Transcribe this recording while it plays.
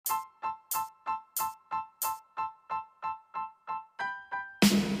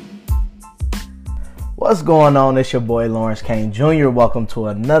What's going on? It's your boy Lawrence Kane Jr. Welcome to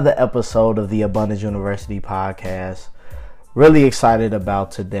another episode of the Abundance University podcast. Really excited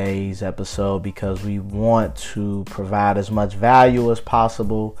about today's episode because we want to provide as much value as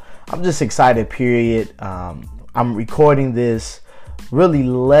possible. I'm just excited, period. I'm recording this really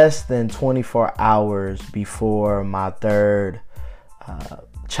less than 24 hours before my third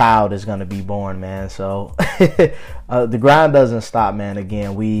child is going to be born, man. So the grind doesn't stop, man.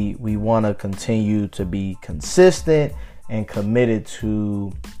 Again, we want to continue to be consistent and committed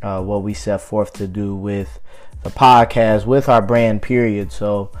to what we set forth to do with the podcast, with our brand, period.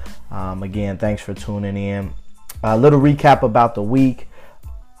 So again, thanks for tuning in. A little recap about the week.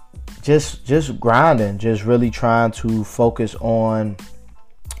 Just grinding, just really trying to focus on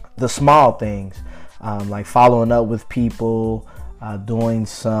the small things, like following up with people, doing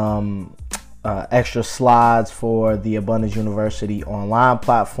some extra slides for the Abundance University online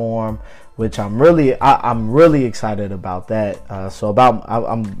platform, which I'm really excited about that.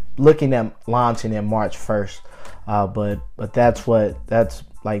 I'm looking at launching it March 1st, but that's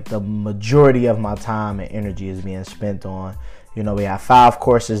like the majority of my time and energy is being spent on. You know, we have 5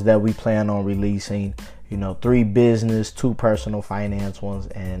 courses that we plan on releasing, 3 business, 2 personal finance ones,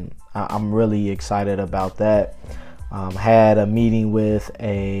 and I'm really excited about that. Had a meeting with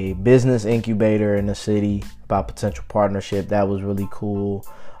a business incubator in the city about potential partnership. That was really cool.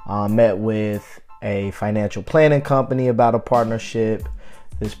 Met with a financial planning company about a partnership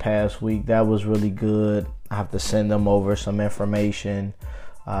this past week. That was really good. I have to send them over some information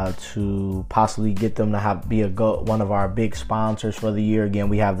to possibly get them to be one of our big sponsors for the year. Again,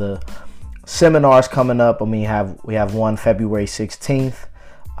 we have the seminars coming up, and we have one February 16th.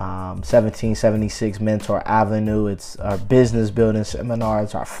 1776 Mentor Avenue. It's our business building seminar.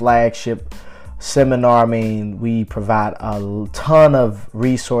 It's our flagship seminar. I mean, we provide a ton of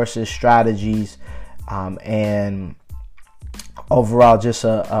resources, strategies, and overall just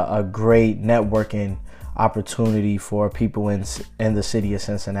a great networking opportunity for people in the city of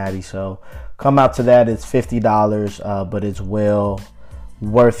Cincinnati. So come out to that. It's $50, but it's well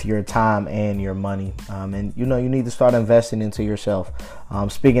worth your time and your money, and you need to start investing into yourself.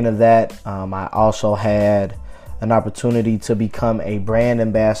 Speaking of that, I also had an opportunity to become a brand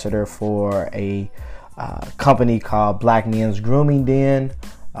ambassador for a company called Black Men's Grooming Den.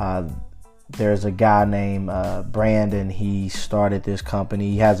 There's a guy named Brandon. He started this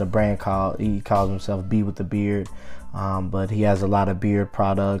company. He has a brand he calls himself Be With The Beard, but he has a lot of beard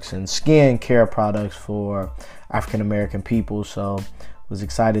products and skin care products for African American people. So was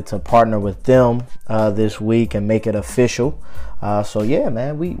excited to partner with them this week and make it official. So yeah,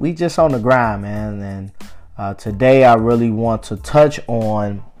 man, we just on the grind, man. And today I really want to touch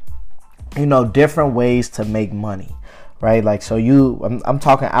on, different ways to make money, right? Like, so I'm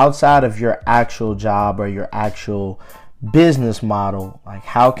talking outside of your actual job or your actual business model. Like,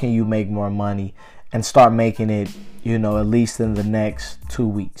 how can you make more money and start making it, at least in the next 2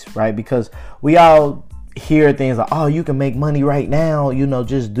 weeks, right? Because we all hear things like, oh, you can make money right now,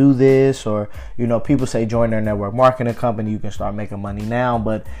 just do this, or people say join their network marketing company, you can start making money now.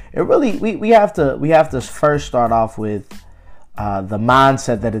 But it really, we have to first start off with the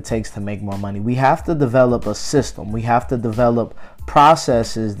mindset that it takes to make more money. We have to develop a system. We have to develop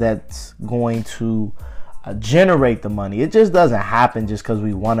processes that's going to generate the money. It just doesn't happen just because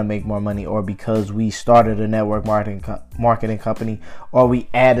we want to make more money, or because we started a network marketing company, or we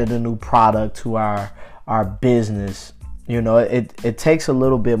added a new product to our business. It takes a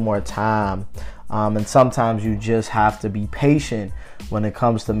little bit more time, and sometimes you just have to be patient when it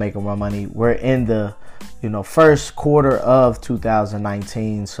comes to making more money. We're in the first quarter of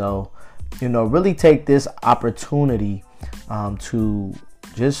 2019, so really take this opportunity to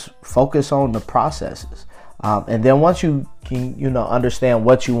just focus on the processes, and then once you can understand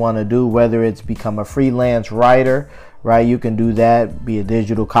what you want to do, whether it's become a freelance writer, right? You can do that, be a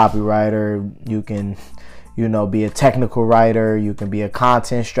digital copywriter. You can, be a technical writer. You can be a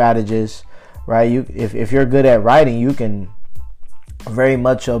content strategist, right? If you're good at writing, you can very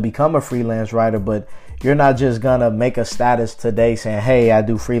much so become a freelance writer, but you're not just gonna make a status today saying, hey, I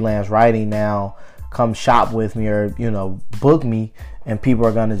do freelance writing now, come shop with me, or, book me, and people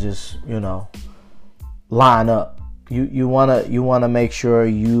are gonna just, line up. You wanna make sure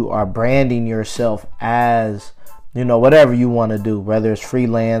you are branding yourself as, whatever you want to do, whether it's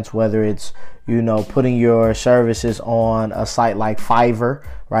freelance, whether it's, putting your services on a site like Fiverr,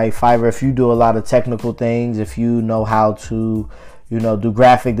 right? Fiverr, if you do a lot of technical things, if you know how to, do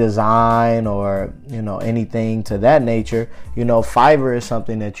graphic design or, anything to that nature, Fiverr is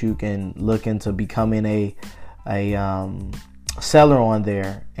something that you can look into becoming a seller on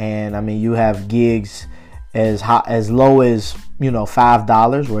there, and I mean you have gigs as high, as low as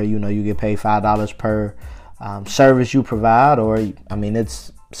 $5, where you get paid $5 per service you provide, or I mean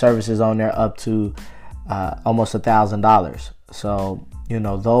it's services on there up to almost $1,000. So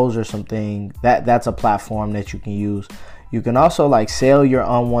those are some things that's a platform that you can use. You can also like sell your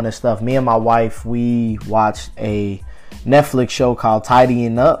unwanted stuff. Me and my wife, we watched a Netflix show called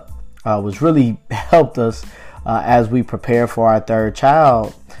Tidying Up. Which really helped us as we prepare for our third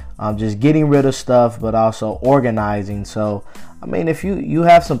child. Just getting rid of stuff, but also organizing. So, I mean, if you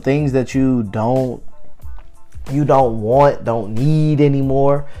have some things that you don't want, don't need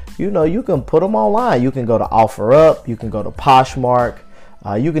anymore, you can put them online. You can go to OfferUp, you can go to Poshmark,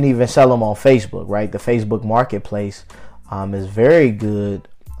 you can even sell them on Facebook, right? The Facebook Marketplace is very good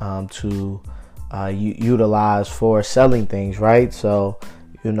to utilize for selling things, right? So,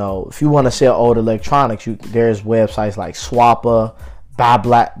 if you want to sell old electronics, there's websites like Swappa,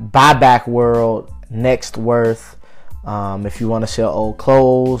 Buyback World, Nextworth. If you want to sell old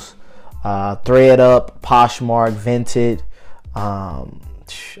clothes, ThreadUp, Poshmark, Vinted.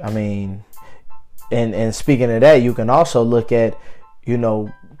 I mean, and speaking of that, you can also look at,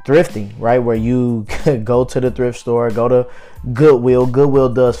 thrifting, right? Where you go to the thrift store, go to Goodwill. Goodwill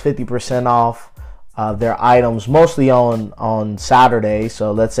does 50% off their items, mostly on Saturday.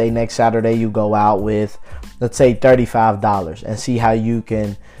 So let's say next Saturday you go out with, let's say $35, and see how you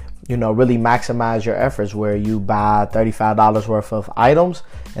can, really maximize your efforts, where you buy $35 worth of items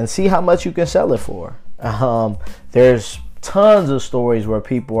and see how much you can sell it for. There's tons of stories where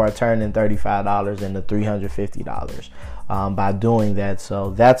people are turning $35 into $350 by doing that.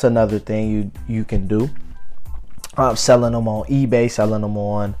 So that's another thing you can do. Selling them on eBay, selling them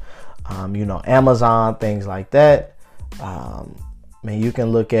on Amazon, things like that. I mean, you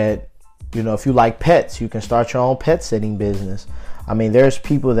can look at, if you like pets, you can start your own pet sitting business. I mean, there's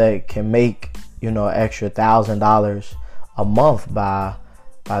people that can make, extra $1,000 a month by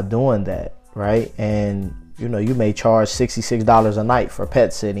doing that, right? And, you may charge $66 a night for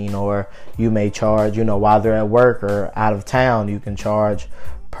pet sitting, or you may charge, while they're at work or out of town, you can charge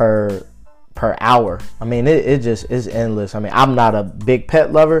per hour. I mean, it just is endless. I mean, I'm not a big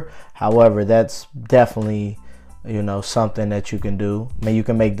pet lover. However, that's definitely, something that you can do. I mean, you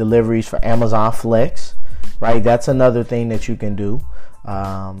can make deliveries for Amazon Flex, right? That's another thing that you can do.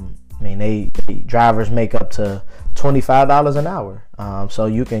 I mean, they drivers make up to $25 an hour. So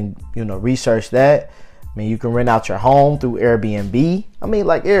you can, research that. I mean, you can rent out your home through Airbnb. I mean,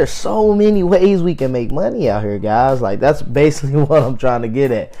 like, there's so many ways we can make money out here, guys. Like, that's basically what I'm trying to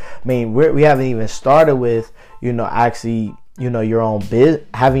get at. I mean, we haven't even started with, actually, your own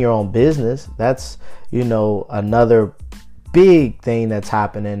having your own business. That's, another big thing that's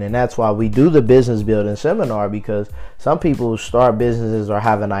happening. And that's why we do the business building seminar, because some people start businesses or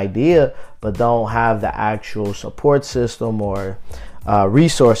have an idea, but don't have the actual support system or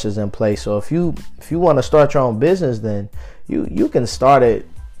resources in place. So if you want to start your own business, then you can start it,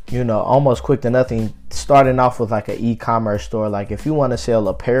 almost quick to nothing, starting off with like an e-commerce store. Like if you want to sell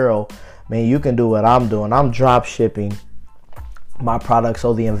apparel, man, you can do what I'm doing. I'm drop shipping my products.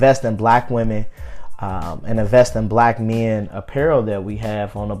 So the Invest in Black Women and Invest in Black Men apparel that we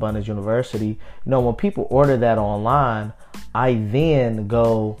have on Abundance University, when people order that online, I then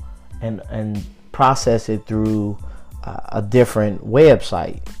go and process it through a different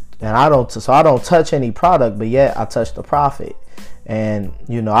website, and I don't touch any product, but yet I touch the profit. And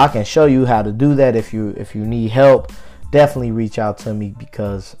I can show you how to do that. If you need help, definitely reach out to me,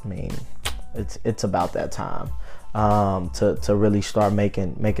 because I mean, it's about that time to really start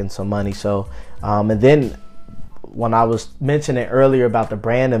making some money. So and then when I was mentioning earlier about the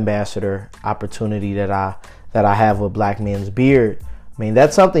brand ambassador opportunity that I have with Black Men's Beard, I mean,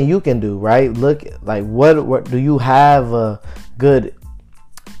 that's something you can do, right? Look, like what do you have a good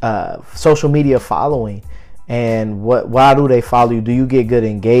social media following, and why do they follow you? Do you get good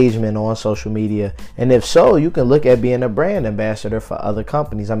engagement on social media? And if so, you can look at being a brand ambassador for other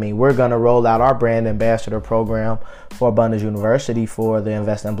companies. I mean, we're going to roll out our brand ambassador program for Abundance University for the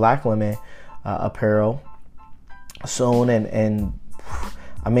Invest in Black Women apparel soon, and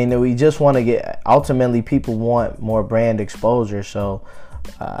I mean, we just want to get, ultimately people want more brand exposure. So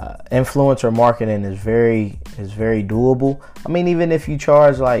influencer marketing is very doable. I mean, even if you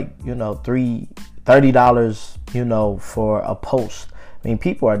charge like, $30, for a post, I mean,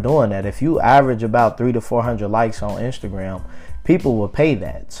 people are doing that. If you average about 300 to 400 likes on Instagram, people will pay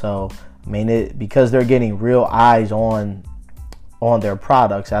that. So, I mean, because they're getting real eyes on their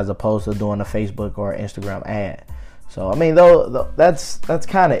products, as opposed to doing a Facebook or Instagram ad. So, I mean, though that's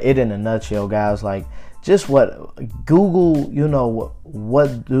kind of it in a nutshell, guys. Like, just what Google, you know,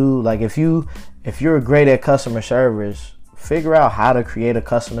 what do, like if you're great at customer service, figure out how to create a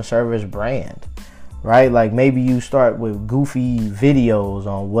customer service brand, right? Like maybe you start with goofy videos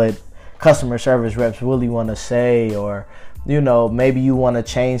on what customer service reps really want to say, or, you know, maybe you want to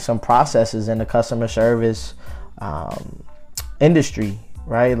change some processes in the customer service industry,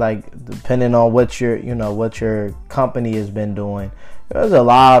 right? Like depending on what your company has been doing. There's a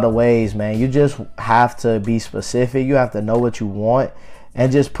lot of ways, man. You just have to be specific. You have to know what you want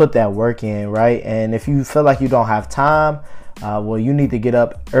and just put that work in, right? And if you feel like you don't have time, well, you need to get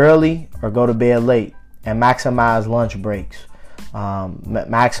up early or go to bed late and maximize lunch breaks.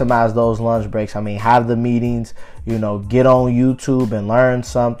 Maximize those lunch breaks. I mean, have the meetings, you know, get on YouTube and learn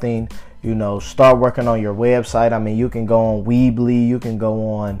something, you know, start working on your website. I mean, you can go on Weebly, you can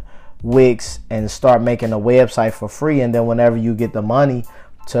go on Wix and start making a website for free. And then whenever you get the money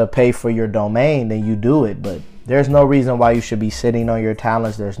to pay for your domain, then you do it. But there's no reason why you should be sitting on your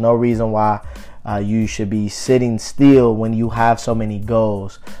talents. There's no reason why you should be sitting still when you have so many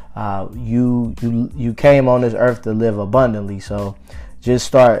goals. You came on this earth to live abundantly. So just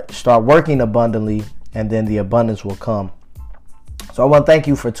start working abundantly, and then the abundance will come. So I want to thank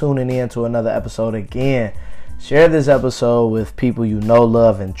you for tuning in to another episode. Again, share this episode with people you know,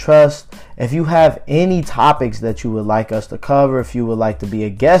 love, and trust. If you have any topics that you would like us to cover, if you would like to be a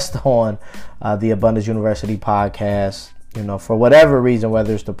guest on the Abundance University podcast, you know, for whatever reason,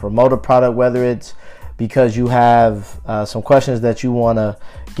 whether it's to promote a product, whether it's because you have some questions that you want to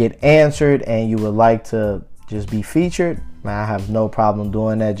get answered and you would like to just be featured, man, I have no problem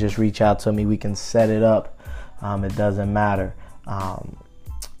doing that. Just reach out to me. We can set it up. It doesn't matter.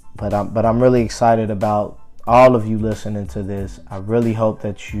 But I'm really excited about all of you listening to this. I really hope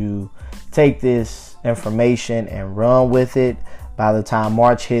that you take this information and run with it. By the time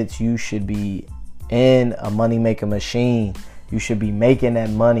March hits, you should be in a money-making machine. You should be making that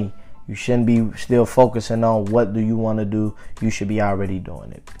money. You shouldn't be still focusing on what do you want to do. You should be already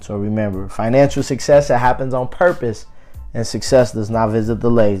doing it. So remember, financial success, it happens on purpose, and success does not visit the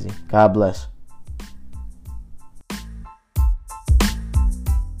lazy. God bless.